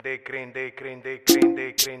Dicrim.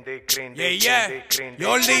 Yeah, yeah.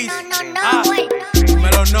 Jordizy. No, Me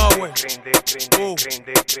lo know, güey.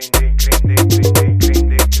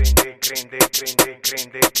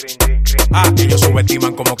 Ellos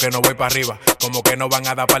subestiman como que no voy para arriba, como que no van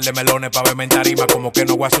a dar par de melones pa' verme en tarima, como que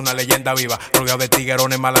no voy a ser una leyenda viva, rodeado de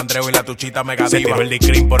tiguerones, malandreo y la tuchita mega diva. Se tiró el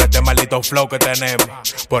Dicrim por este maldito flow que tenemos,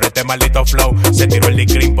 por este maldito flow. Se tiró el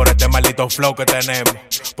Dicrim por este maldito flow que tenemos,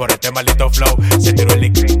 por este maldito flow. Se tiró el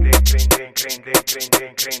Dicrim.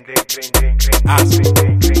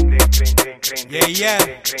 Yeah, yeah,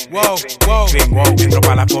 wow, wow. Entro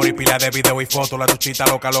pa' la cora y pila de video y fotos. La tuchita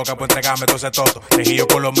loca, pues entregame todo ese toto. Rejillo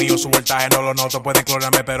con lo mío, su voltaje no lo noto. Pueden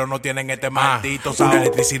clonarme, pero no tienen este maldito sabor. Una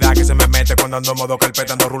electricidad que se me mete cuando ando modo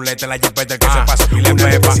carpeta, ando ruleta en la jipeta, el que se pasa pile pepa. Una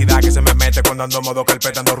electricidad que se me mete cuando ando modo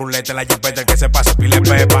carpeta, ando ruleta en la jipeta, el que se pasa pile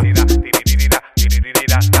pepa.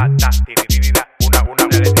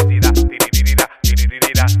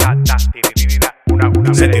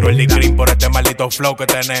 Se tiró el Dicrim por este maldito flow que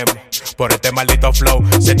tenemos, por este maldito flow.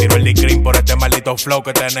 Se tiró el Dicrim por este maldito flow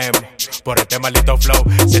que tenemos, por este maldito flow.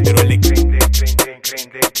 Se tiró el Dicrim.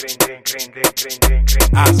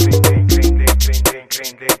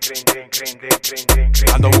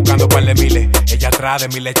 Ando buscando par de miles, ella atrás de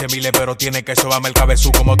mi leche miles, pero tiene que sobarme el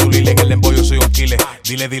cabezú como tu lile. En el embollo soy un killer.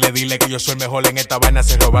 Dile que yo soy mejor en esta vaina,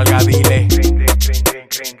 se roba el gadile.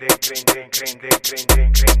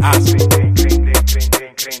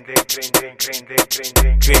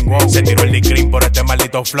 Se tiró el Dicrim por este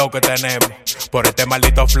maldito flow que tenemos, por este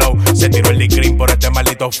maldito flow. Se tiró el Dicrim por este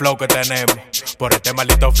maldito flow que tenemos, por este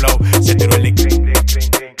maldito flow. Se tiró el Dicrim.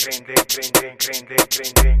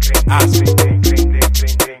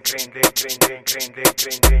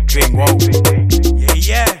 Yeah,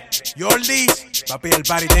 yeah. Jordizy, papi el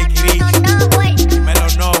party de Dicrim. Me lo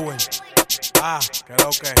know, güey. Que lo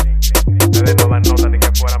que. Ustedes no dan nota ni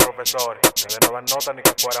que fueran profesores.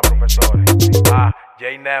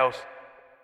 J-Nails.